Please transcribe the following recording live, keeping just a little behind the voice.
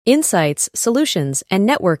Insights, solutions, and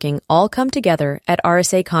networking all come together at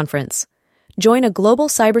RSA Conference. Join a global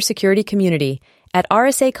cybersecurity community at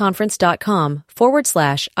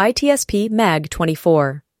rsaconference.com/ITSP Mag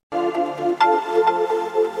 24.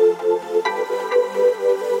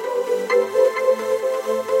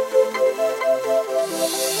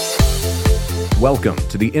 Welcome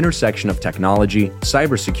to the intersection of technology,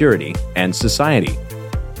 cybersecurity, and society.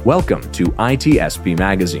 Welcome to ITSP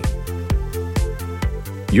Magazine.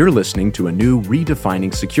 You're listening to a new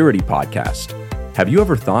Redefining Security podcast. Have you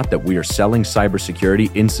ever thought that we are selling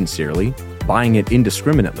cybersecurity insincerely, buying it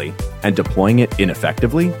indiscriminately, and deploying it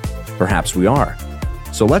ineffectively? Perhaps we are.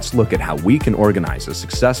 So let's look at how we can organize a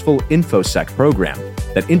successful InfoSec program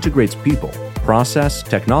that integrates people, process,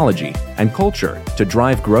 technology, and culture to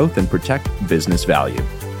drive growth and protect business value.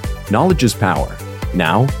 Knowledge is power,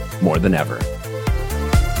 now more than ever.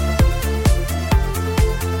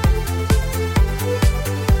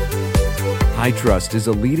 HITRUST is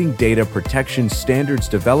a leading data protection standards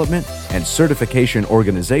development and certification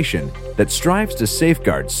organization that strives to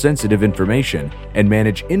safeguard sensitive information and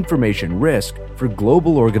manage information risk for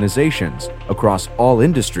global organizations across all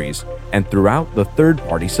industries and throughout the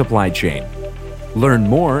third-party supply chain. Learn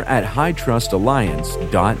more at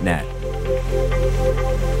hitrustalliance.net.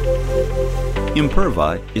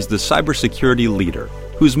 Imperva is the cybersecurity leader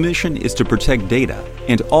whose mission is to protect data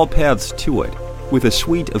and all paths to it with a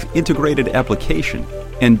suite of integrated application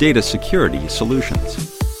and data security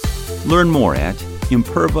solutions. Learn more at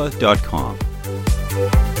imperva.com.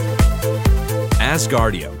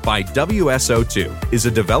 Asgardio by WSO2 is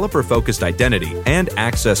a developer-focused identity and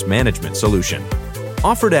access management solution.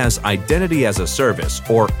 Offered as Identity as a Service,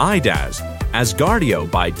 or IDaaS,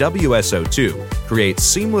 Asgardio by WSO2 creates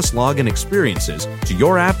seamless login experiences to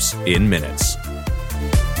your apps in minutes.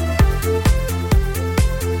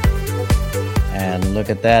 And look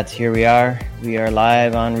at that, here we are. We are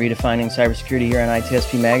live on Redefining Cybersecurity here on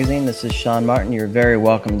ITSP Magazine. This is Sean Martin. You're very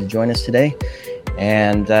welcome to join us today.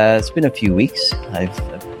 And it's been a few weeks. I've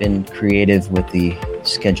been creative with the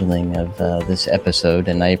scheduling of this episode,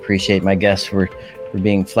 and I appreciate my guests for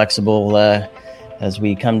being flexible as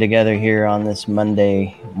we come together here on this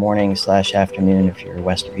Monday morning/afternoon, if you're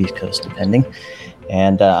West or East Coast, depending.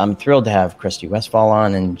 And I'm thrilled to have Kristy Westphal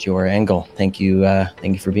on and Giora Engel. Thank you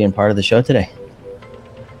for being part of the show today.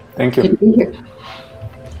 Thank you. Good to be here.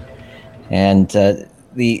 And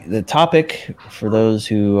the topic for those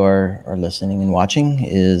who are listening and watching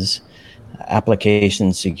is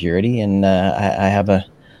application security, and I have a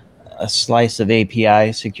slice of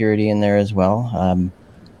API security in there as well.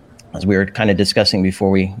 As we were kind of discussing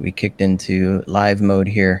before we kicked into live mode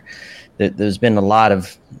here, there's been a lot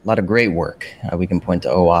of great work. We can point to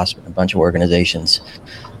OWASP and a bunch of organizations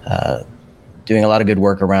doing a lot of good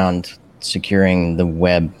work around securing the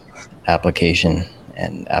web application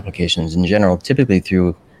and applications in general, typically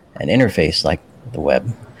through an interface like the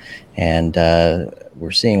web. And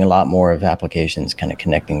we're seeing a lot more of applications kind of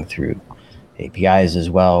connecting through APIs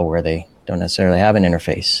as well, where they don't necessarily have an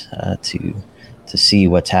interface to see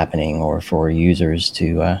what's happening, or for users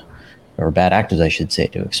to, or bad actors, I should say,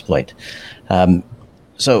 to exploit.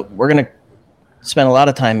 So we're going to spend a lot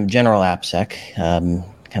of time in general AppSec,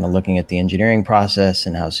 kind of looking at the engineering process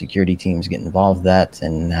and how security teams get involved in that,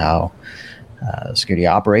 and how security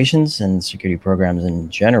operations and security programs in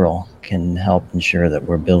general can help ensure that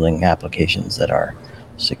we're building applications that are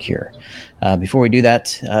secure. Before we do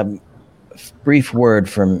that, brief word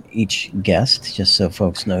from each guest, just so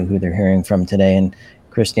folks know who they're hearing from today. And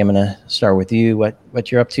Kristy, I'm going to start with you, what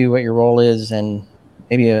you're up to, what your role is, and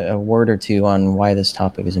maybe a word or two on why this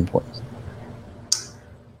topic is important.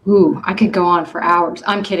 Ooh, I could go on for hours.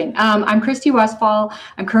 I'm kidding. I'm Kristy Westphal.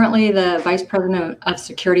 I'm currently the Vice President of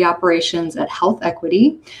Security Operations at Health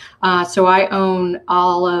Equity. So I own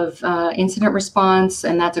all of incident response,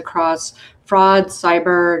 and that's across fraud,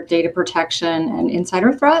 cyber, data protection, and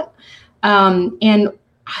insider threat. And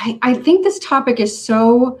I think this topic is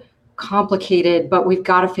so complicated, but we've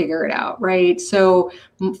got to figure it out, right? So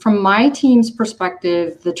from my team's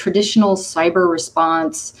perspective, the traditional cyber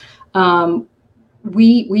response,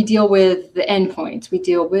 we deal with the endpoints, we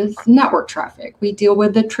deal with network traffic, we deal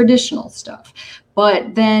with the traditional stuff.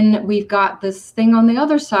 But then we've got this thing on the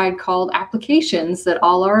other side called applications that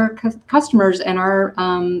all our customers and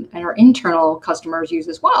our internal customers use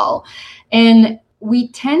as well. And we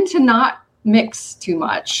tend to not mix too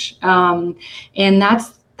much. And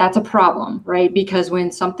that's a problem, right? Because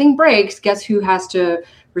when something breaks, guess who has to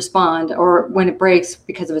respond? Or when it breaks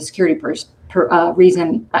because of a security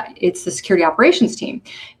reason, it's the security operations team.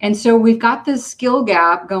 And so we've got this skill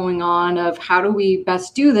gap going on of how do we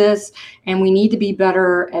best do this, and we need to be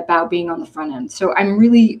better about being on the front end. So I'm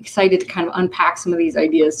really excited to kind of unpack some of these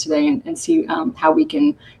ideas today and see how we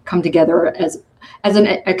can come together as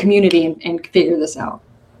a community and figure this out.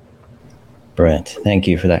 Brilliant. Thank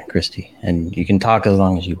you for that, Kristy. And you can talk as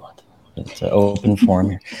long as you want. It's an open forum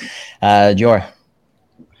here. Giora.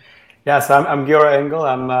 Yes, I'm Giora Engel.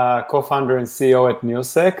 I'm co-founder and CEO at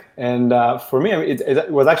Neosec. And for me,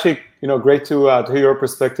 it was actually great to hear your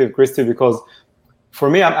perspective, Kristy, because for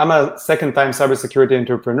me, I'm a second-time cybersecurity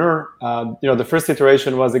entrepreneur. The first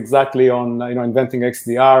iteration was exactly on inventing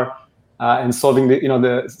XDR and solving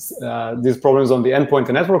these problems on the endpoint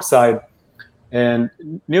and network side. And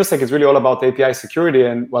Neosec is really all about API security.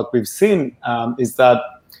 And what we've seen is that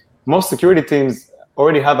most security teams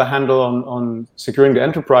already have a handle on securing the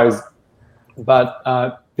enterprise, but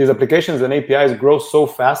these applications and APIs grow so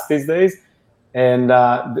fast these days, and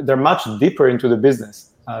they're much deeper into the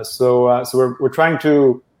business. So we're trying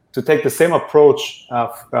to take the same approach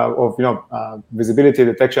of visibility,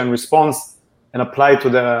 detection, and response, and apply it to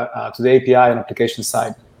the API and application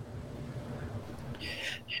side.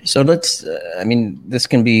 So this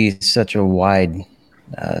can be such a wide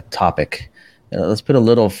topic. Let's put a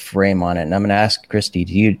little frame on it. And I'm going to ask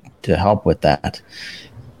Kristy to help with that.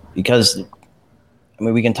 Because,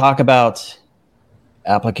 we can talk about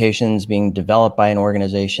applications being developed by an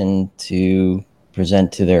organization to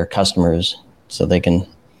present to their customers so they can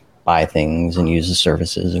buy things and use the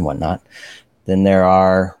services and whatnot. Then there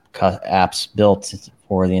are apps built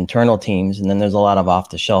for the internal teams. And then there's a lot of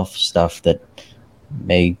off-the-shelf stuff that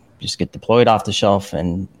may just get deployed off the shelf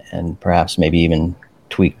and perhaps maybe even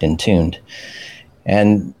tweaked and tuned.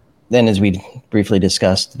 And then, as we briefly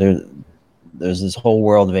discussed, there's this whole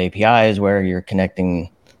world of APIs where you're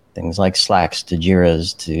connecting things like Slacks to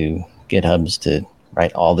Jiras to GitHubs to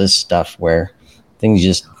all this stuff where things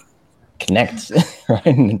just connect, right?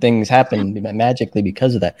 And things happen magically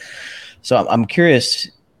because of that. So I'm curious,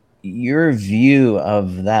 your view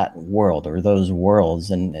of that world or those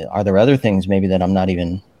worlds, and are there other things maybe that I'm not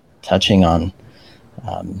even touching on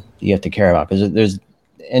you have to care about? Because there's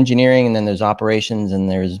engineering, and then there's operations, and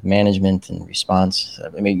there's management and response.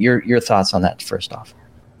 Your thoughts on that first off.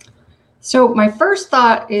 So my first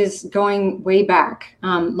thought is going way back,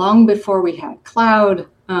 long before we had cloud.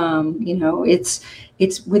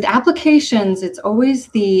 It's with applications. It's always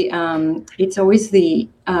the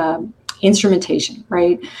instrumentation,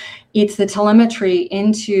 right? It's the telemetry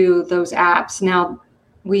into those apps. Now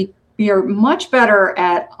we are much better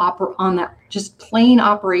at on that just plain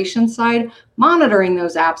operation side, monitoring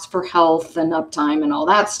those apps for health and uptime and all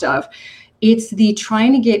that stuff. It's the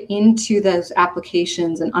trying to get into those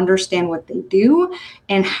applications and understand what they do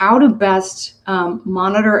and how to best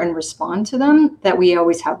monitor and respond to them that we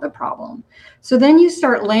always have the problem. So then you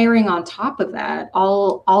start layering on top of that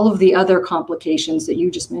all of the other complications that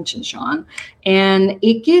you just mentioned, Sean, and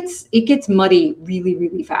it gets muddy really,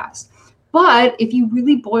 really fast. But if you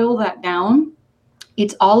really boil that down,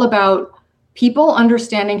 it's all about people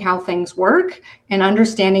understanding how things work and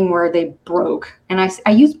understanding where they broke. And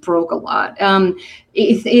I use broke a lot.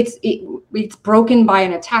 It's broken by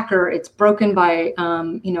an attacker. It's broken by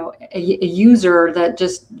a user that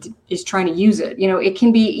just is trying to use it. It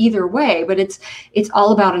can be either way, but it's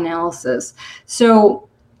all about analysis. So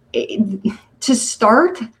to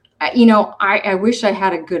start, I wish I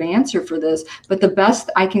had a good answer for this, but the best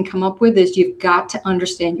I can come up with is you've got to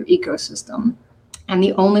understand your ecosystem. And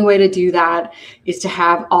the only way to do that is to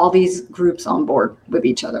have all these groups on board with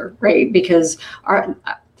each other, right? Because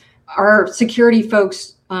our security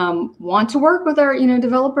folks want to work with our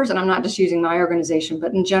developers, and I'm not just using my organization,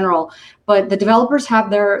 but in general. But the developers have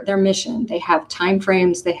their mission. They have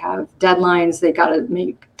timeframes, they have deadlines, they got to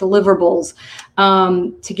make deliverables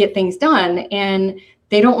to get things done, and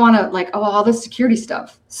they don't want to all this security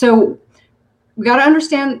stuff. So we got to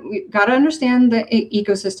understand the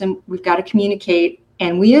ecosystem. We've got to communicate.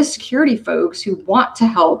 And we as security folks who want to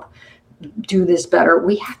help do this better,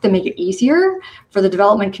 we have to make it easier for the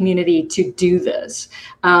development community to do this.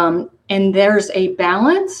 And there's a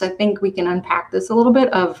balance. I think we can unpack this a little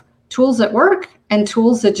bit of tools that work and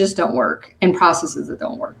tools that just don't work and processes that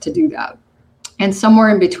don't work to do that. And somewhere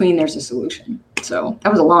in between, there's a solution. So that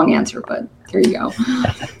was a long answer, but there you go.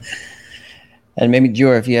 And maybe,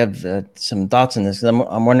 Giora, if you have some thoughts on this,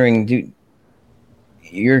 I'm wondering,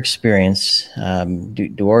 your experience,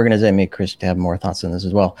 do organizations, maybe Chris to have more thoughts on this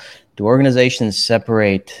as well, do organizations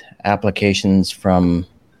separate applications from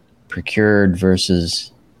procured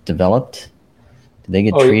versus developed? Do they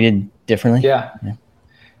get treated differently? Yeah.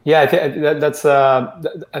 Yeah, I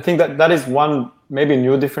think that is one maybe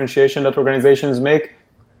new differentiation that organizations make.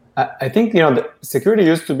 I think the security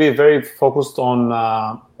used to be very focused on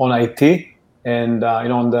IT and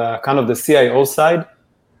on the kind of the CIO side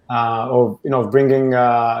of bringing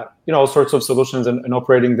all sorts of solutions and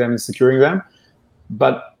operating them and securing them.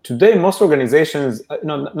 But today, most organizations,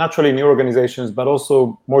 naturally new organizations, but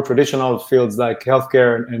also more traditional fields like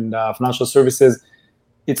healthcare and financial services,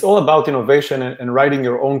 it's all about innovation and writing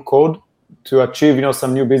your own code to achieve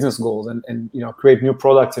some new business goals and create new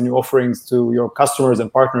products and new offerings to your customers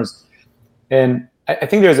and partners. And I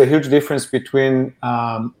think there's a huge difference between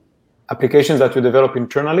applications that you develop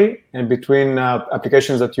internally and between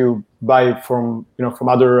applications that you buy from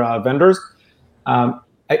other vendors.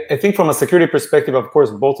 I think from a security perspective, of course,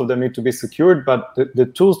 both of them need to be secured, but the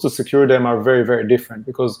tools to secure them are very, very different,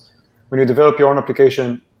 because when you develop your own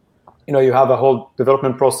application, you have a whole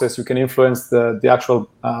development process. You can influence the actual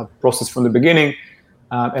process from the beginning.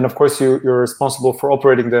 And of course, you're responsible for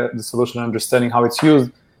operating the solution and understanding how it's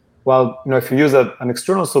used. Well, if you use an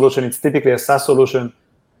external solution, it's typically a SaaS solution.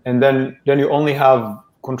 And then you only have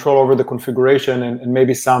control over the configuration and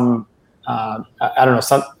maybe some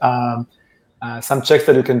checks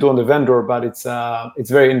that you can do on the vendor, but it's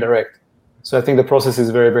very indirect. So I think the process is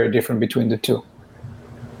very, very different between the two.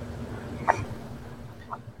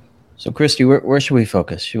 So, Kristy, where should we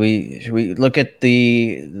focus? Should we look at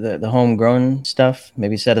the homegrown stuff?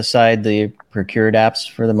 Maybe set aside the procured apps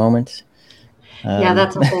for the moment. Yeah,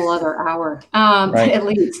 that's a whole other hour, right. At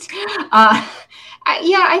least. I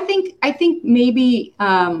think maybe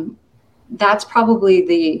that's probably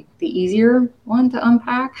the easier one to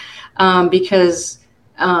unpack, because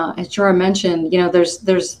as Giora mentioned,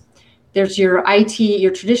 there's your IT,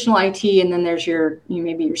 your traditional IT, and then there's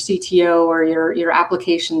maybe your CTO or your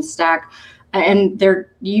application stack, and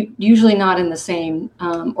they're usually not in the same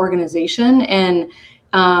organization. And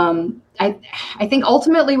I think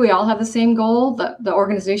ultimately we all have the same goal. The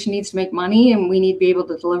organization needs to make money, and we need to be able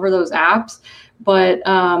to deliver those apps. But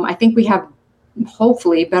I think we have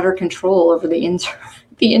hopefully better control over the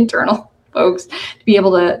internal folks to be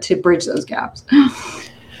able to bridge those gaps.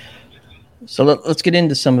 So let's get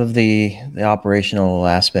into some of the operational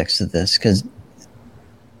aspects of this, because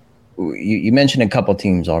you mentioned a couple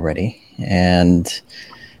teams already, and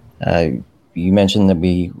you mentioned that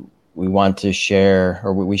we want to share,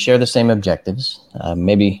 or we share the same objectives,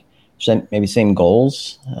 maybe same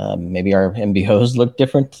goals, maybe our MBOs look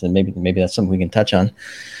different, and maybe that's something we can touch on.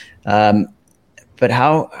 But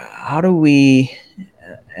how do we?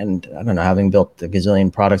 And I don't know, having built a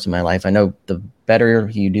gazillion products in my life, I know the better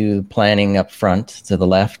you do planning up front to the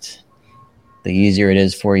left, the easier it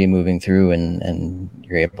is for you moving through, and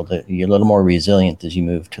you're a little more resilient as you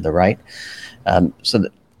move to the right. I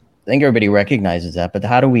think everybody recognizes that, but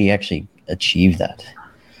how do we actually achieve that?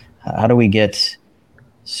 How do we get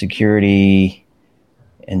security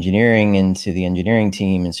engineering into the engineering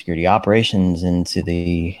team and security operations into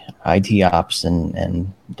the IT ops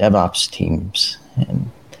and DevOps teams?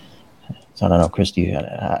 And so I don't know, Kristy,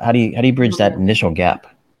 how do you bridge that initial gap?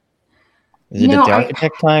 Is it at the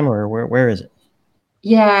architect time, or where is it?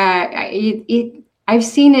 Yeah, I've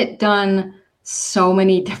seen it done so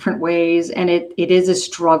many different ways, and it is a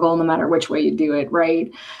struggle no matter which way you do it,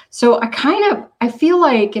 right? So I feel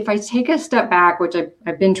like if I take a step back, which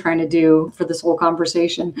I've been trying to do for this whole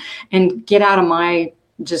conversation, and get out of my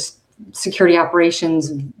just security operations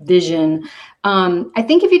vision, I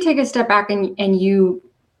think if you take a step back and you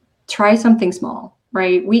try something small,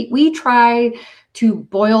 right? We try to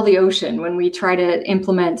boil the ocean when we try to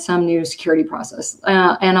implement some new security process.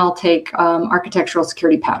 And I'll take architectural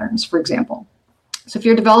security patterns, for example. So if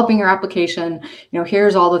you're developing your application,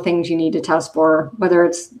 here's all the things you need to test for, whether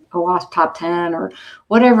it's OWASP top 10 or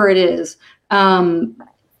whatever it is.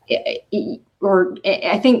 Or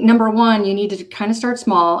I think number one, you need to kind of start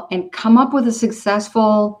small and come up with a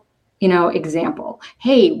successful example.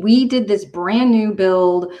 Hey, we did this brand new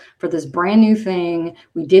build for this brand new thing.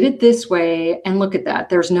 We did it this way. And look at that.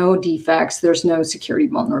 There's no defects. There's no security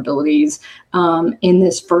vulnerabilities in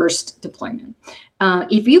this first deployment.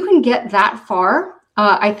 If you can get that far,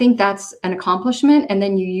 I think that's an accomplishment. And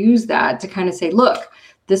then you use that to kind of say, look,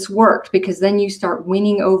 this worked, because then you start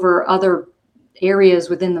winning over other areas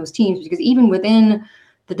within those teams, because even within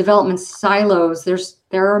the development silos,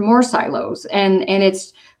 there are more silos, and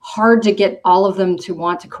it's hard to get all of them to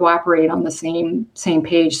want to cooperate on the same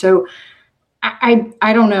page. So I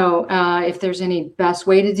don't know if there's any best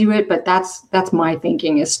way to do it, but that's my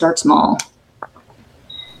thinking, is start small.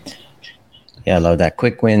 Yeah, I love that.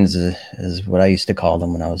 Quick wins is what I used to call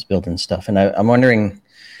them when I was building stuff. And I'm wondering,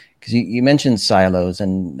 because you mentioned silos,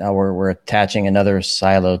 and now we're attaching another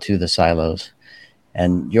silo to the silos.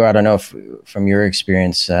 And I don't know if from your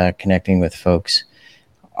experience connecting with folks,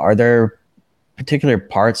 are there particular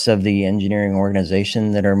parts of the engineering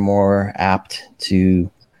organization that are more apt to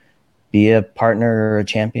be a partner or a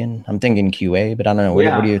champion? I'm thinking QA, but I don't know.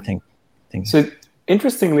 What do you think? So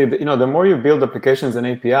interestingly, the more you build applications and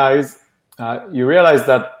APIs, you realize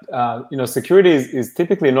that security is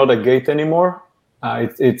typically not a gate anymore. I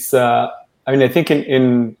think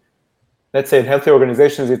in let's say in healthy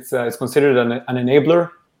organizations, it's considered an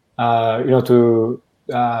enabler,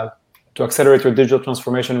 to accelerate your digital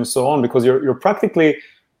transformation and so on, because you're practically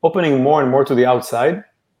opening more and more to the outside.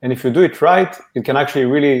 And if you do it right, it can actually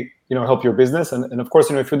really help your business. And of course,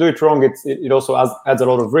 if you do it wrong, it also adds a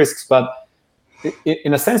lot of risks. But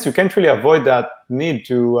in a sense, you can't really avoid that need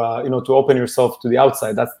to open yourself to the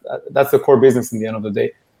outside. That's the core business in the end of the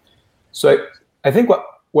day. So I think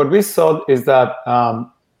what we saw is that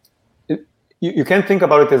you can't think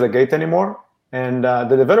about it as a gate anymore. And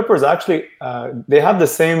the developers actually they have the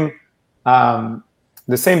same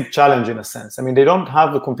challenge in a sense. I mean, they don't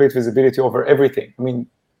have the complete visibility over everything. I mean,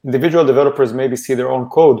 individual developers maybe see their own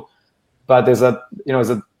code, but as a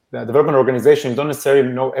development organization, you don't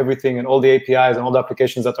necessarily know everything and all the APIs and all the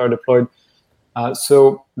applications that are deployed.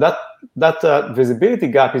 So that visibility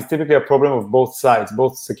gap is typically a problem of both sides,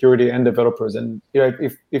 both security and developers. And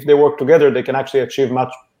if they work together, they can actually achieve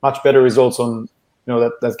much better results on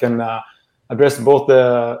that can address both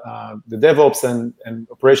the DevOps and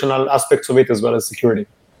operational aspects of it, as well as security.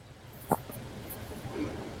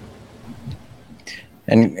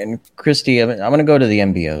 And Kristy, I'm going to go to the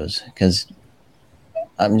MBOs, because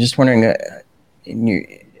I'm just wondering, I don't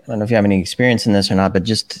know if you have any experience in this or not, but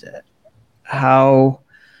just how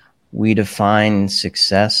we define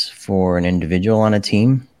success for an individual on a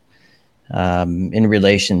team in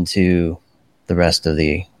relation to the rest of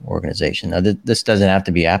the organization. Now, this doesn't have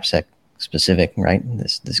to be AppSec specific, right?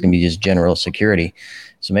 This can be just general security.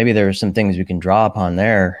 So maybe there are some things we can draw upon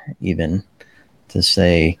there, even to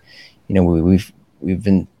say, we've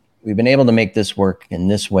been able to make this work in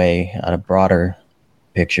this way on a broader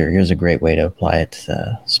picture. Here's a great way to apply it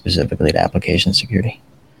specifically to application security.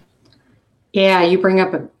 Yeah, you bring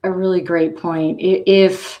up a really great point.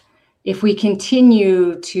 If we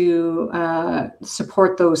continue to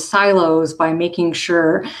support those silos by making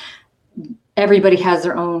sure everybody has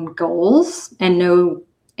their own goals and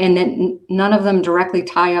then none of them directly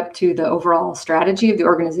tie up to the overall strategy of the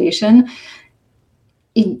organization,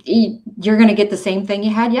 you're going to get the same thing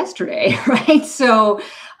you had yesterday, right? So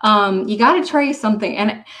you got to try something.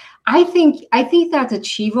 And I think that's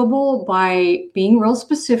achievable by being real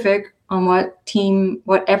specific on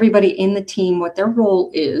what everybody in the team, what their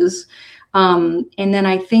role is. And then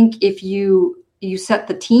I think if you set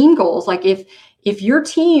the team goals, like if your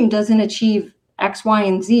team doesn't achieve X, Y,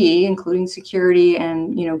 and Z, including security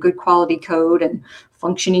and good quality code and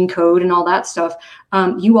functioning code and all that stuff,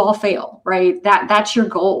 you all fail, right? That's your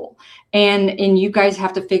goal, and you guys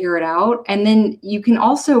have to figure it out. And then you can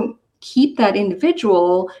also keep that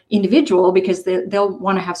individual because they'll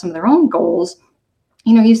want to have some of their own goals.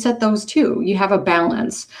 You set those too. You have a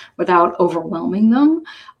balance without overwhelming them.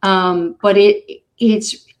 But I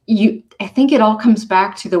think it all comes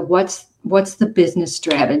back to what's the business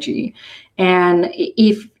strategy. And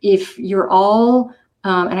if you're all,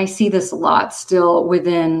 and I see this a lot still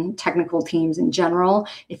within technical teams in general,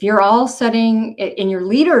 if you're all setting, and your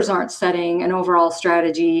leaders aren't setting an overall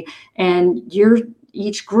strategy, and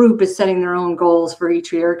each group is setting their own goals for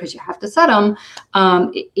each year, because you have to set them,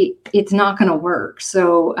 it's not going to work.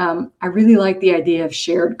 So I really like the idea of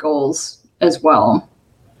shared goals as well.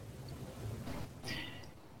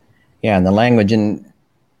 Yeah, and the language in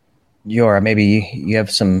Giora, maybe you have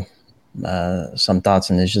some thoughts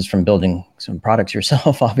on this just from building some products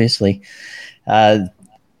yourself, obviously. But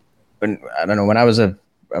I don't know, when I was a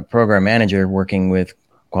program manager working with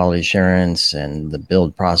quality assurance and the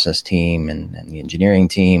build process team and the engineering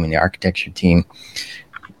team and the architecture team,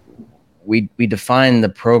 we defined the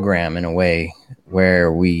program in a way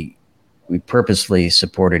where we purposely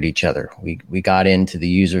supported each other. We got into the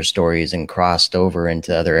user stories and crossed over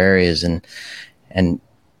into other areas and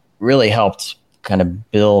really helped kind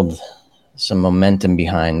of build some momentum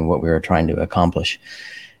behind what we were trying to accomplish.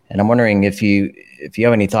 And I'm wondering if you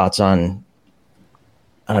have any thoughts on,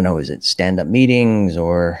 I don't know, is it stand-up meetings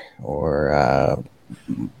or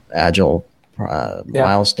agile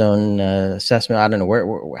milestone assessment? I don't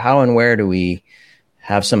know how and where do we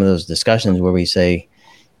have some of those discussions where we say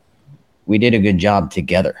we did a good job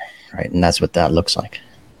together, right? And that's what that looks like.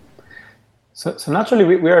 So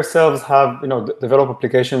naturally, we ourselves have develop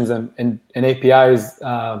applications and APIs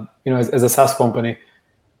as a SaaS company,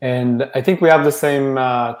 and I think we have the same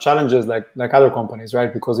challenges like other companies,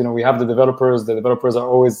 right? Because we have the developers. The developers are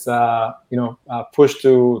always pushed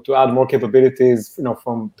to add more capabilities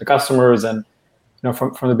from the customers and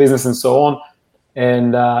from the business and so on,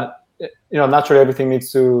 and naturally everything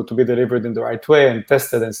needs to be delivered in the right way and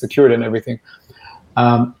tested and secured and everything.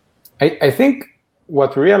 I think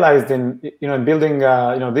what we realized in building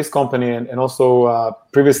this company and also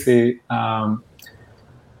previously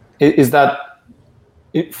is that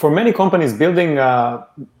for many companies building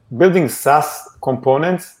SaaS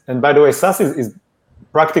components, and by the way, SaaS is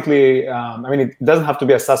practically it doesn't have to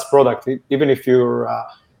be a SaaS product. Even if you're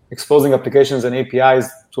exposing applications and APIs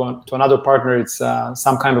to another partner, it's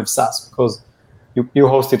some kind of SaaS because you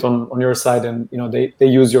host it on your side and they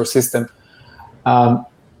use your system.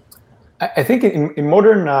 I think in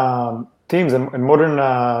modern teams and modern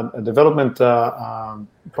development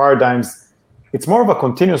paradigms, it's more of a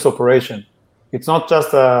continuous operation. It's not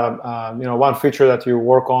just one feature that you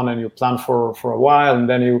work on and you plan for a while and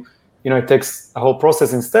then it takes a whole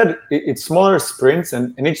process. Instead, it's smaller sprints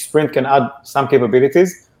and each sprint can add some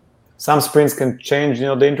capabilities. Some sprints can change the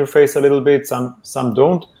interface a little bit. Some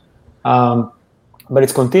don't. But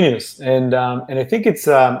it's continuous, and I think it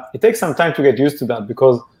takes some time to get used to that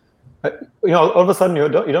because all of a sudden you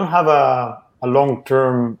don't have a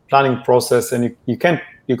long-term planning process, and you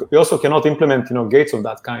also cannot implement gates of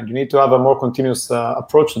that kind. You need to have a more continuous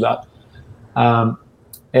approach to that,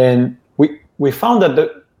 and we found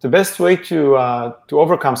that the best way to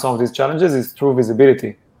overcome some of these challenges is through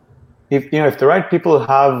visibility. If the right people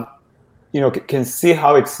have can see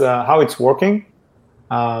how it's working,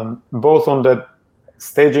 both on the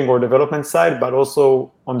staging or development side, but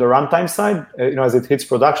also on the runtime side, as it hits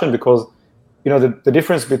production, because the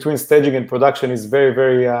difference between staging and production is very,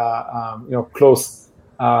 very close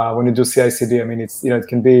when you do CI/CD. It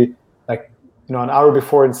can be like an hour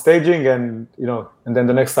before in staging and then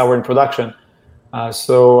the next hour in production.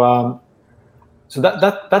 So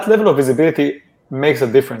that level of visibility makes a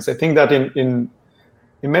difference. I think that in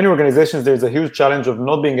many organizations there's a huge challenge of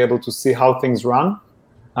not being able to see how things run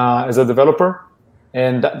as a developer.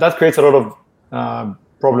 And that creates a lot of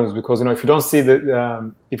problems because if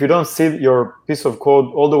you don't see your piece of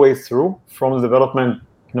code all the way through from the development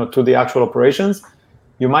to the actual operations,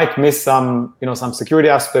 you might miss some security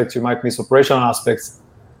aspects, you might miss operational aspects.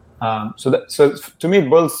 So to me it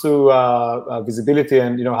boils to visibility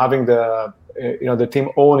and having the team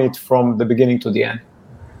own it from the beginning to the end.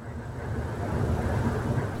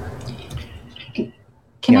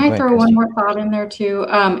 Can I throw one more thought in there too?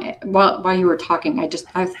 While you were talking, I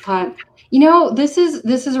thought, this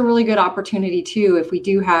is a really good opportunity too. If we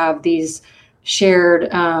do have these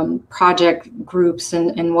shared project groups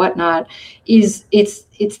and whatnot, it's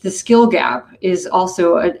the skill gap is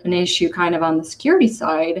also an issue kind of on the security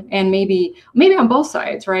side and maybe on both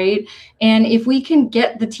sides, right? And if we can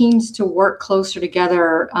get the teams to work closer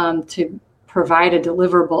together to provide a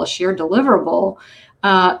shared deliverable,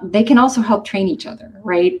 they can also help train each other,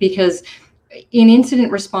 right? Because in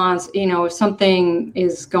incident response, if something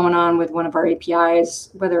is going on with one of our APIs,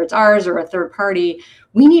 whether it's ours or a third party,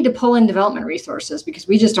 we need to pull in development resources because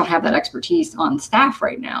we just don't have that expertise on staff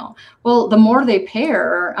right now. Well, the more they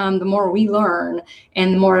pair, the more we learn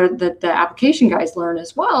and the more that the application guys learn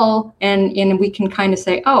as well. And we can kind of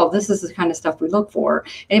say, oh, this is the kind of stuff we look for.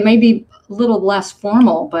 And it may be a little less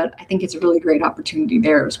formal, but I think it's a really great opportunity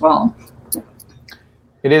there as well.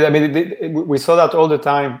 It is. We saw that all the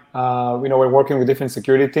time. We're working with different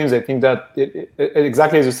security teams. I think that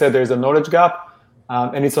exactly as you said, there's a knowledge gap,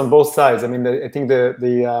 and it's on both sides. I think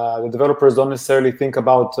the developers don't necessarily think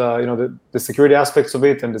about the security aspects of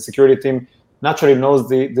it, and the security team naturally knows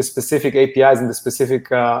the specific APIs and the specific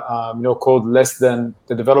code less than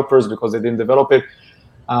the developers because they didn't develop it.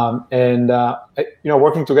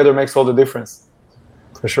 Working together makes all the difference,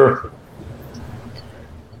 for sure.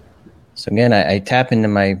 So again, I tap into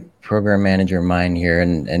my program manager mind here,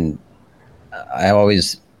 and I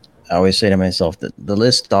always say to myself that the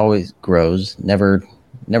list always grows, never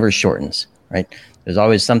shortens, right? There's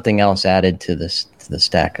always something else added to the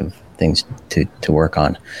stack of things to work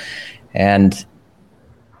on. And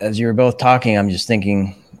as you were both talking, I'm just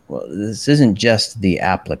thinking, well, this isn't just the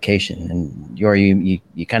application. And Giora,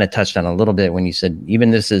 you kind of touched on a little bit when you said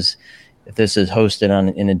even if this is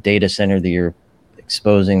hosted in a data center that you're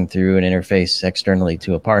exposing through an interface externally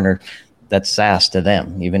to a partner, that's SaaS to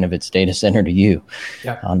them, even if it's data center to you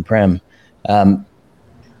on-prem.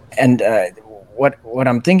 What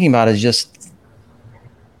I'm thinking about is just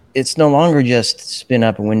it's no longer just spin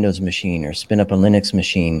up a Windows machine or spin up a Linux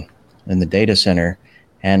machine in the data center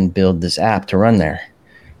and build this app to run there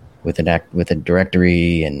with a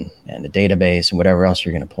directory and a database and whatever else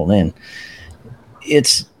you're going to pull in.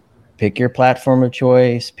 It's pick your platform of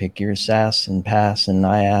choice, pick your SaaS and PaaS and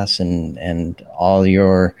IaaS and all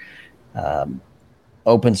your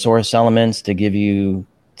open source elements to give you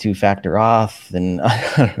two-factor auth, and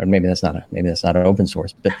or maybe that's not an open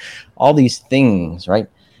source, but all these things, right,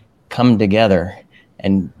 come together,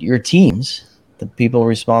 and your teams, the people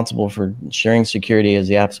responsible for ensuring security as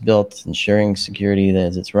the app's built, ensuring security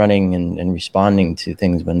as it's running, and responding to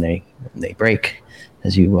things when they break,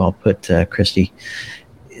 as you all put, Kristy,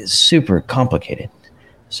 is super complicated.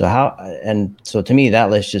 So to me, that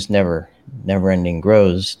list just never ending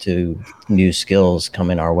grows to new skills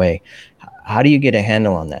coming our way. How do you get a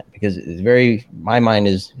handle on that? Because it's very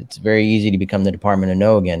easy to become the Department of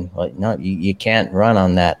No again. Well, no, you can't run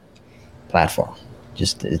on that platform.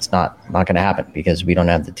 Just it's not going to happen because we don't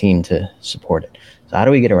have the team to support it. So how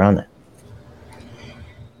do we get around that?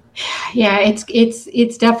 Yeah,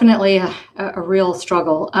 it's definitely a real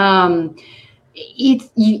struggle.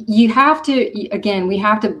 You have to, again, we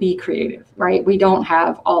have to be creative, right? We don't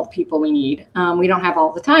have all the people we need. We don't have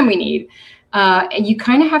all the time we need. And you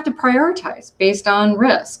kind of have to prioritize based on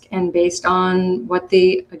risk and based on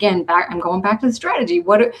I'm going back to the strategy.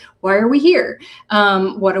 Why are we here?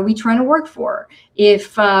 What are we trying to work for?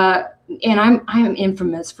 And I'm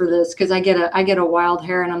infamous for this because I get a wild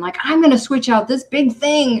hair and I'm like, I'm going to switch out this big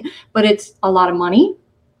thing, but it's a lot of money.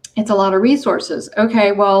 It's a lot of resources.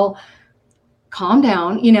 Okay, well, calm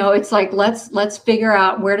down. It's like, let's figure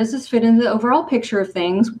out, where does this fit into the overall picture of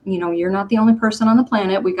things? You're not the only person on the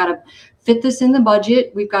planet. We got to fit this in the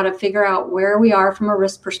budget. We've got to figure out where we are from a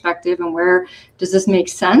risk perspective and where does this make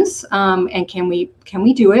sense? And can we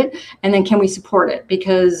do it? And then can we support it?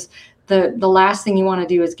 Because the last thing you want to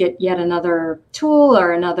do is get yet another tool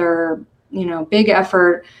or another, big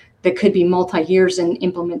effort that could be multi-years in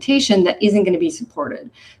implementation that isn't going to be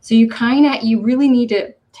supported. So you really need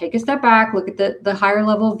to take a step back, look at the higher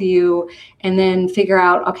level view, and then figure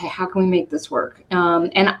out, okay, how can we make this work?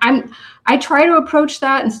 And I try to approach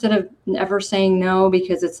that instead of never saying no,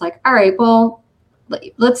 because it's like, all right, well,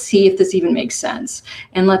 let's see if this even makes sense.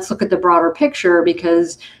 And let's look at the broader picture,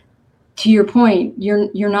 because to your point,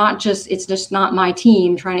 you're not just, it's just not my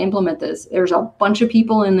team trying to implement this. There's a bunch of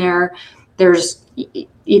people in there. Can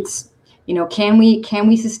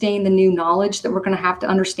we sustain the new knowledge that we're going to have to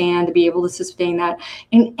understand to be able to sustain that?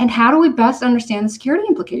 And how do we best understand the security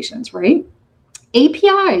implications, right?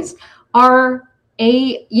 APIs are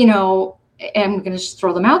I'm going to just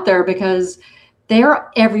throw them out there because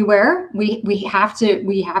they're everywhere. We have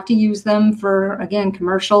to use them for, again,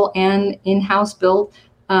 commercial and in-house built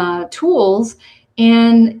tools.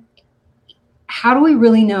 And how do we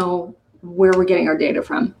really know where we're getting our data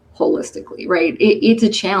from holistically, right? It's a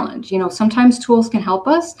challenge. Sometimes tools can help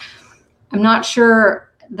us. I'm not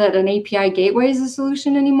sure that an API gateway is a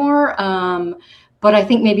solution anymore, but I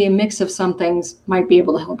think maybe a mix of some things might be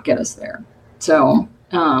able to help get us there. So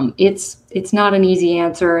it's not an easy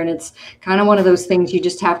answer, and it's kind of one of those things you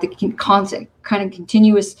just have to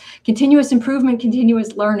continuous improvement,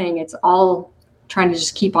 continuous learning. It's all trying to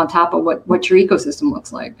just keep on top of what your ecosystem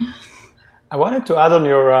looks like. I wanted to add on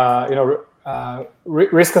your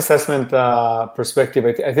risk assessment perspective.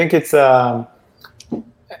 I think it's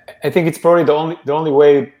probably the only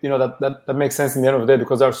way that makes sense in the end of the day,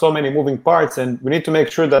 because there are so many moving parts, and we need to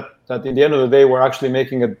make sure that in the end of the day we're actually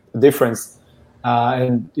making a difference,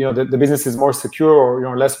 and the business is more secure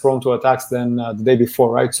or less prone to attacks than the day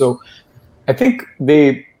before, right? So I think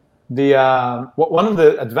the one of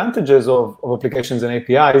the advantages of applications and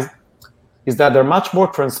APIs is that they're much more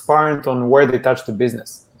transparent on where they touch the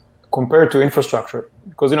business compared to infrastructure.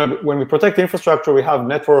 Because when we protect infrastructure, we have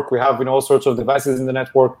network, we have all sorts of devices in the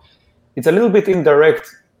network. It's a little bit indirect,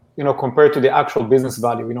 compared to the actual business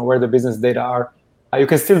value, where the business data are. You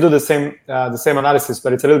can still do the same analysis,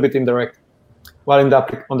 but it's a little bit indirect. While on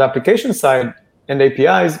the application side and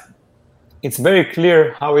APIs, it's very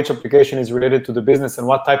clear how each application is related to the business and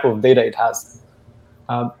what type of data it has,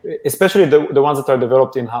 especially the ones that are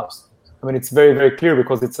developed in-house. I mean, it's very, very clear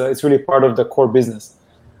because it's really part of the core business.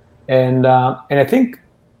 And I think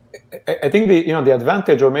the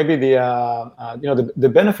advantage, or maybe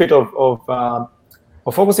the benefit of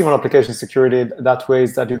focusing on application security that way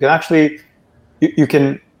is that you can actually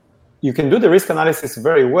you can do the risk analysis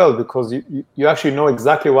very well, because you actually know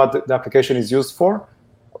exactly what the application is used for,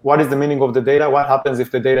 what is the meaning of the data, what happens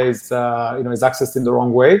if the data is accessed in the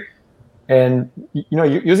wrong way, and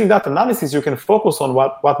using that analysis you can focus on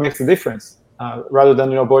what makes the difference. rather than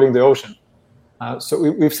boiling the ocean. So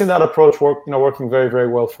we've seen that approach working very, very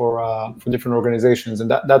well for different organizations, and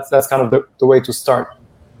that's kind of the way to start.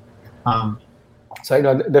 So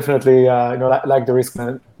definitely like the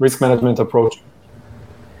risk management approach.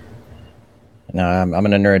 No, I'm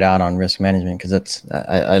going to nerd out on risk management because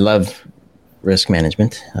I love risk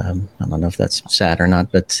management. I don't know if that's sad or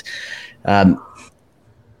not, but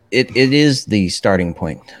it is the starting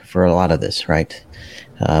point for a lot of this, right?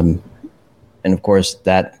 And of course,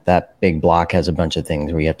 that big block has a bunch of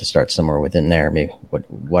things where you have to start somewhere within there. Maybe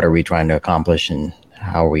what are we trying to accomplish, and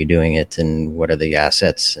how are we doing it, and what are the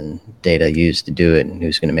assets and data used to do it, and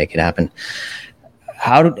who's going to make it happen?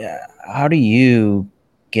 How do you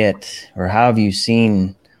get, or how have you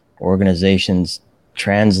seen organizations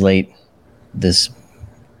translate this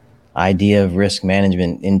idea of risk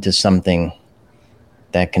management into something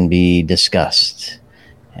that can be discussed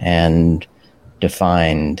and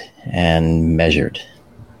defined and measured,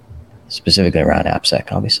 specifically around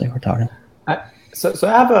AppSec? Obviously, we're talking. So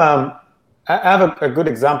I have a good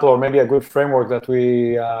example, or maybe a good framework that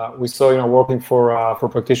we saw working for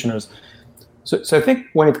practitioners. So I think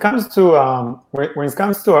when it comes to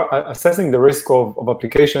assessing the risk of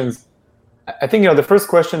applications, I think the first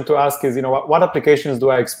question to ask is what applications do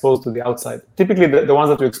I expose to the outside? Typically, the ones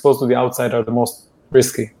that you expose to the outside are the most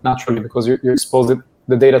risky, naturally, because you expose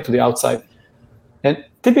the data to the outside. And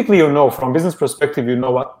typically, from a business perspective,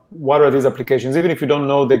 what are these applications, even if you don't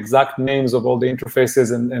know the exact names of all the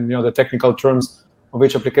interfaces and the technical terms of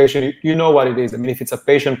each application, you know what it is. I mean, if it's a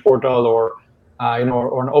patient portal or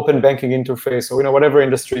or an open banking interface, or whatever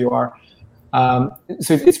industry you are,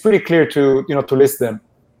 so it's pretty clear to list them.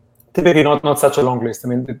 Typically, not such a long list. I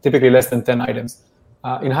mean, typically less than 10 items.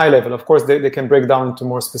 In high level, of course, they can break down into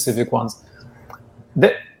more specific ones.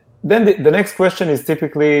 Then the next question is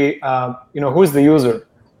typically, who is the user?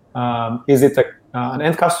 Is it an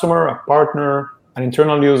end customer, a partner, an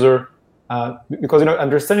internal user? Because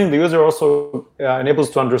understanding the user also enables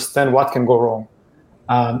to understand what can go wrong.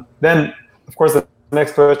 Then, of course, the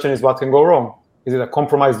next question is what can go wrong? Is it a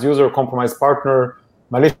compromised user, compromised partner,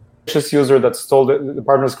 malicious user that stole the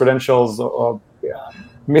partner's credentials, or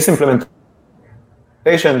misimplementation?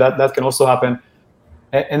 That can also happen.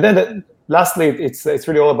 And then lastly, it's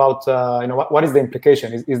really all about what is the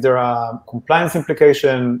implication? Is there a compliance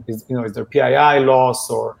implication? Is there PII loss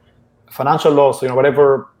or financial loss?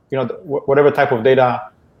 Whatever type of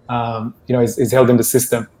data is held in the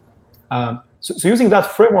system. So using that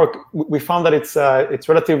framework, we found that it's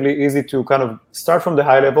relatively easy to kind of start from the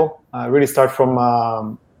high level. Really start from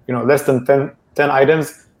less than 10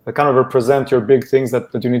 items that kind of represent your big things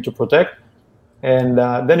that you need to protect. And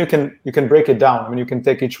then you can break it down. I mean, you can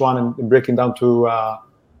take each one and break it down to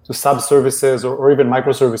sub-services or even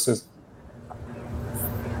microservices.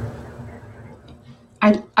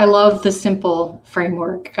 I love the simple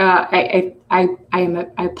framework. I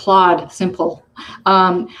applaud simple.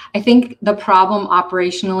 I think the problem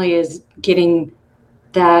operationally is getting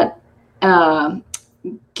that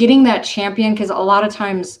champion, because a lot of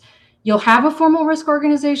times you'll have a formal risk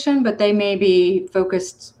organization, but they may be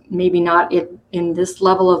focused maybe not in this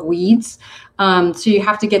level of weeds. So you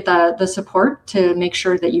have to get the support to make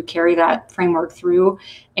sure that you carry that framework through,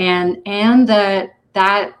 and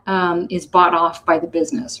that is bought off by the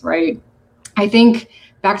business, right? I think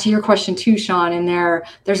back to your question too, Sean,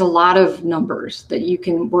 there's a lot of numbers that you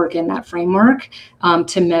can work in that framework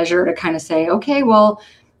to measure, to kind of say, okay, well,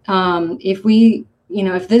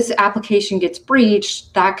 if this application gets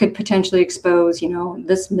breached, that could potentially expose,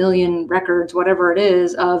 this million records, whatever it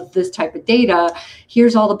is, of this type of data.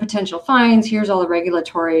 Here's all the potential fines. Here's all the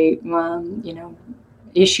regulatory,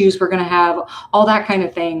 issues we're going to have, all that kind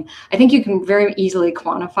of thing. I think you can very easily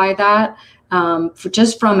quantify that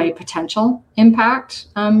from a potential impact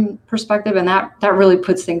perspective, and that really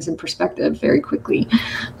puts things in perspective very quickly.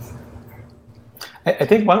 I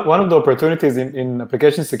think one of the opportunities in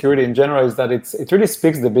application security in general is that it really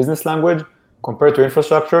speaks the business language compared to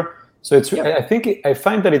infrastructure. So I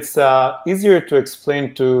find that it's easier to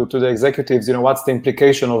explain to the executives, what's the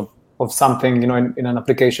implication of something, in an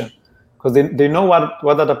application, because they know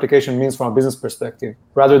what that application means from a business perspective,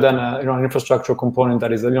 rather than an infrastructure component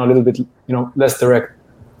that is a little bit less direct.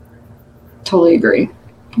 Totally agree.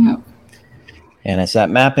 Yeah. And it's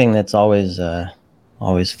that mapping that's always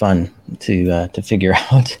fun to figure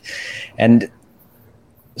out. And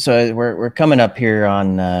so we're coming up here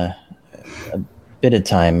on a bit of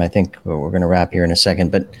time. I think we're going to wrap here in a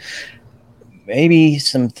second, but maybe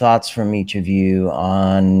some thoughts from each of you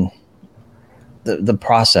on the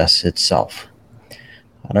process itself.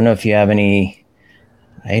 I don't know if you have any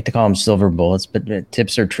I hate to call them silver bullets, but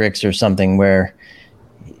tips or tricks or something where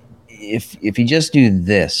if you just do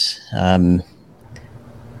this,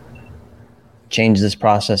 change this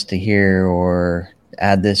process to here, or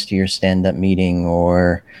add this to your stand-up meeting,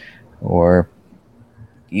 or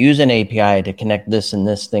use an API to connect this and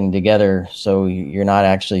this thing together, so you're not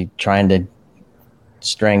actually trying to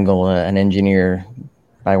strangle an engineer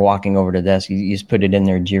by walking over to the desk. You just put it in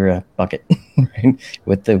their Giora bucket, right?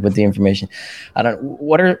 with the information.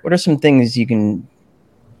 What are some things you can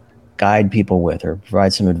guide people with, or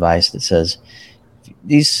provide some advice that says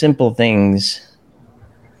these simple things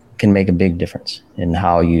can make a big difference in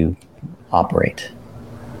how you operate?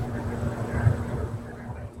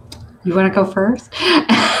 You want to go first?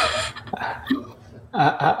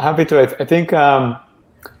 Happy to. I think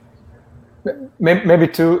maybe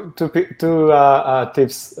two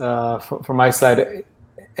tips from my side.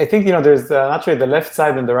 I think there's naturally the left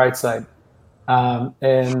side and the right side,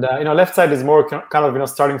 and left side is more kind of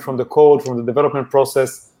starting from the code, from the development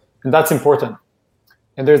process, and that's important.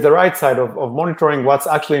 And there's the right side of monitoring what's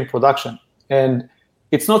actually in production, and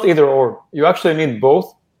it's not either or. You actually need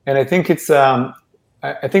both, and I think it's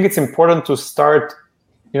important to start,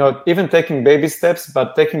 even taking baby steps,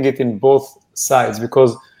 but taking it in both sides,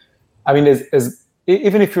 because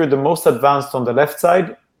even if you're the most advanced on the left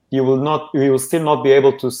side, you will still not be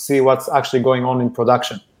able to see what's actually going on in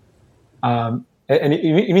production. And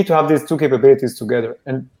you need to have these two capabilities together.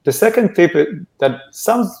 And the second tip that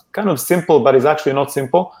sounds kind of simple, but is actually not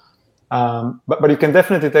simple, but you can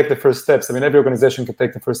definitely take the first steps. Every organization can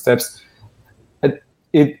take the first steps.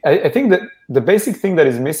 I think that the basic thing that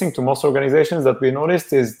is missing to most organizations that we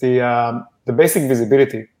noticed is the basic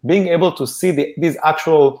visibility, being able to see these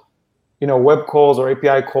actual web calls or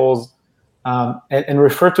API calls, and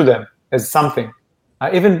refer to them as something.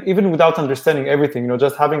 Even without understanding everything,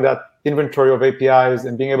 just having that inventory of APIs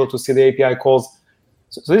and being able to see the API calls.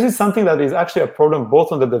 So this is something that is actually a problem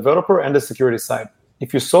both on the developer and the security side.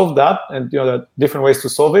 If you solve that, and there are different ways to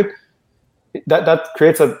solve it, that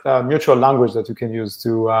creates a mutual language that you can use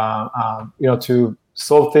to to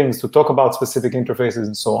solve things, to talk about specific interfaces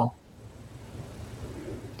and so on.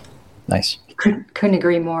 Nice. Couldn't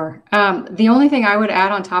agree more. The only thing I would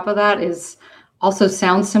add on top of that is, also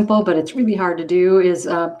sounds simple, but it's really hard to do, is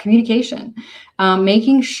communication.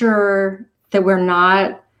 Making sure that we're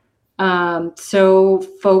not so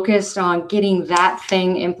focused on getting that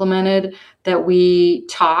thing implemented that we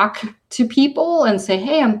talk to people and say,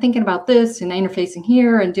 hey, I'm thinking about this and interfacing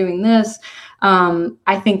here and doing this.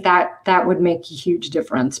 I think that would make a huge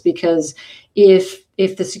difference, because if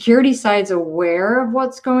the security side's aware of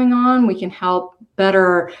what's going on, we can help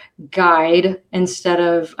better guide instead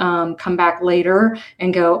of come back later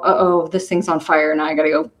and go, uh-oh, this thing's on fire, and I got to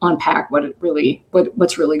go unpack what's really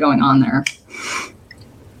going on there.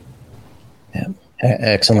 Yeah,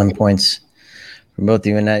 excellent points from both of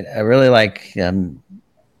you. And I really like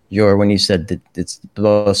when you said that it's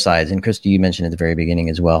both sides, and Kristy, you mentioned at the very beginning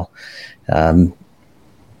as well. When,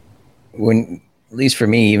 at least for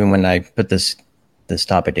me, even when I put this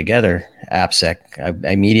topic together, AppSec,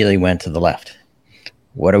 I immediately went to the left.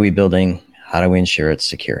 What are we building? How do we ensure it's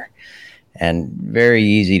secure? And very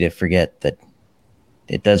easy to forget that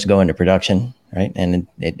it does go into production, right? And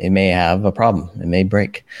it may have a problem. It may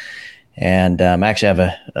break. And I actually have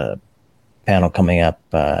a panel coming up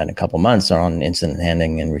in a couple months on incident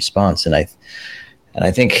handling and response. And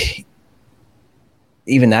I think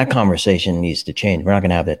even that conversation needs to change. We're not going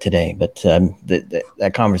to have that today, but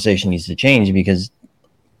that conversation needs to change, because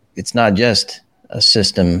it's not just a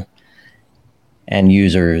system and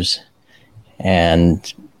users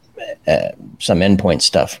and some endpoint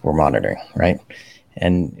stuff we're monitoring, right?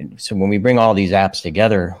 And so when we bring all these apps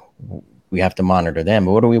together, we have to monitor them.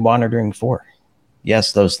 But what are we monitoring for?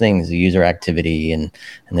 Yes, those things, the user activity and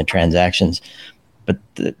the transactions, but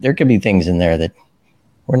there could be things in there that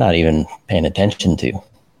we're not even paying attention to.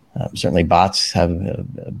 Certainly bots have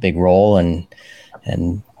a big role in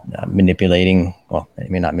manipulating, well, I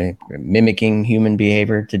mean, not mimicking human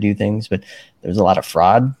behavior to do things, but there's a lot of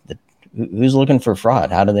fraud. Who's looking for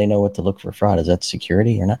fraud? How do they know what to look for fraud? Is that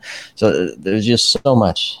security or not? So there's just so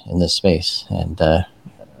much in this space. And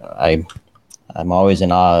I'm always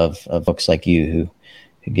in awe of folks like you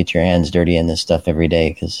who get your hands dirty in this stuff every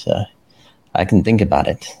day, because I can think about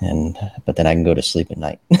it, but then I can go to sleep at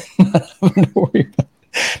night. Not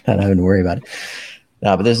having to worry about it.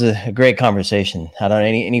 No, but this is a great conversation.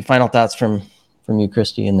 Any final thoughts from you,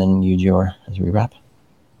 Kristy, and then you, Giora, as we wrap?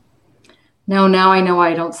 No, now I know why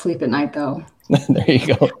I don't sleep at night, though. There you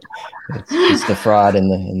go. It's the fraud in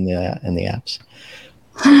the apps.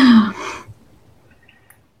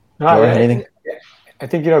 Giora, anything? I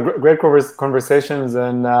think, great conversations,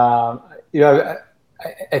 and I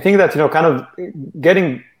think that kind of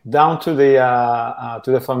getting down to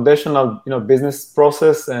the foundational business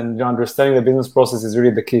process and understanding the business process is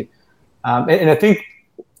really the key. And I think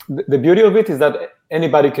the beauty of it is that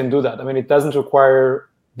anybody can do that. I mean, it doesn't require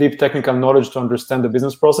deep technical knowledge to understand the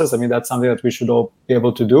business process. I mean, that's something that we should all be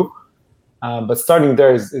able to do. But starting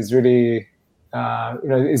there is really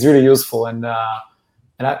is really useful. And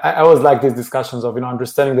I always like these discussions of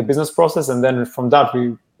understanding the business process, and then from that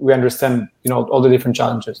we understand all the different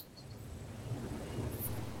challenges.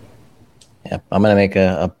 Yeah, I'm going to make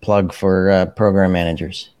a plug for program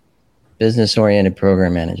managers, business-oriented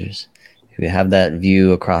program managers who have that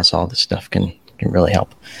view across all this stuff can really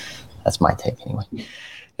help. That's my take anyway.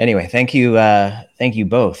 Anyway, thank you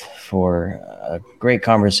both for a great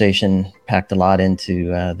conversation. Packed a lot into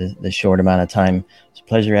the short amount of time. It's a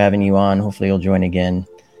pleasure having you on. Hopefully you'll join again.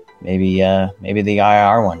 Maybe the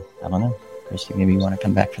IR one. I don't know. Kristy, maybe you want to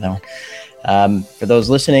come back for that one. For those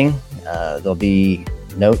listening, there'll be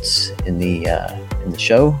notes in the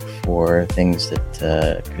show for things that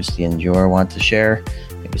Kristy and Giora want to share.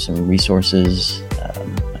 Maybe some resources. I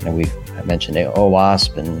know I mentioned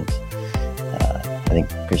OWASP, and I think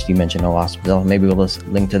Kristy mentioned OWASP. Maybe we'll just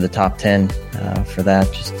link to the top 10 for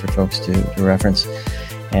that, just for folks to reference.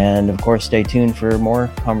 And of course, stay tuned for more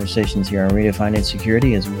conversations here on Redefining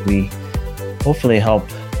Security as we hopefully help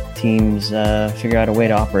teams figure out a way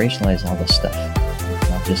to operationalize all this stuff,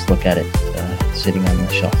 not just look at it sitting on the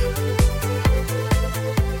shelf.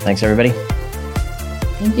 Thanks, everybody.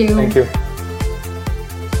 Thank you. Thank you.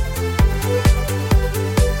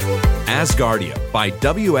 Asgardia by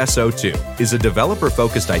WSO2 is a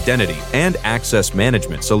developer-focused identity and access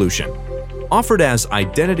management solution. Offered as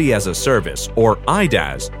Identity as a Service, or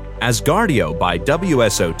IDaaS, Asgardia by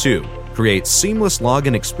WSO2 creates seamless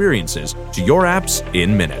login experiences to your apps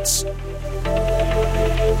in minutes.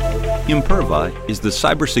 Imperva is the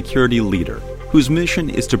cybersecurity leader whose mission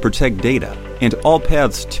is to protect data and all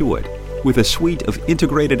paths to it with a suite of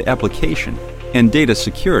integrated application and data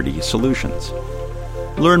security solutions.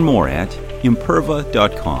 Learn more at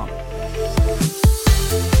imperva.com.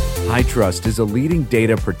 HITRUST is a leading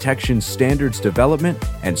data protection standards development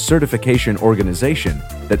and certification organization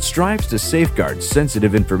that strives to safeguard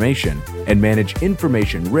sensitive information and manage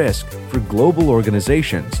information risk for global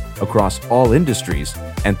organizations across all industries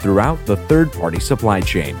and throughout the third-party supply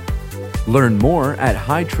chain. Learn more at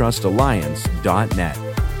hitrustalliance.net.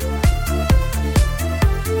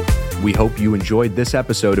 We hope you enjoyed this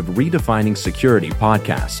episode of Redefining Security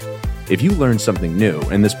podcast. If you learned something new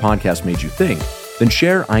and this podcast made you think, then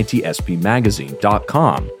share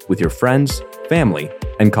itspmagazine.com with your friends, family,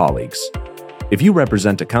 and colleagues. If you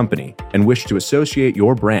represent a company and wish to associate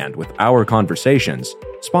your brand with our conversations,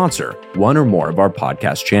 sponsor one or more of our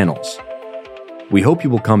podcast channels. We hope you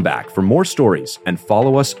will come back for more stories and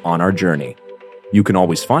follow us on our journey. You can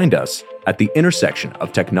always find us at the intersection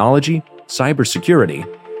of technology, cybersecurity,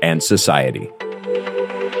 and society.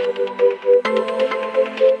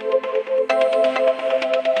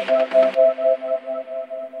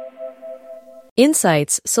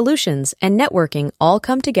 Insights, solutions, and networking all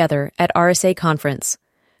come together at RSA Conference.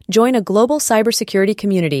 Join a global cybersecurity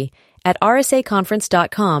community at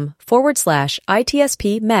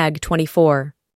rsaconference.com/ITSP Mag 24.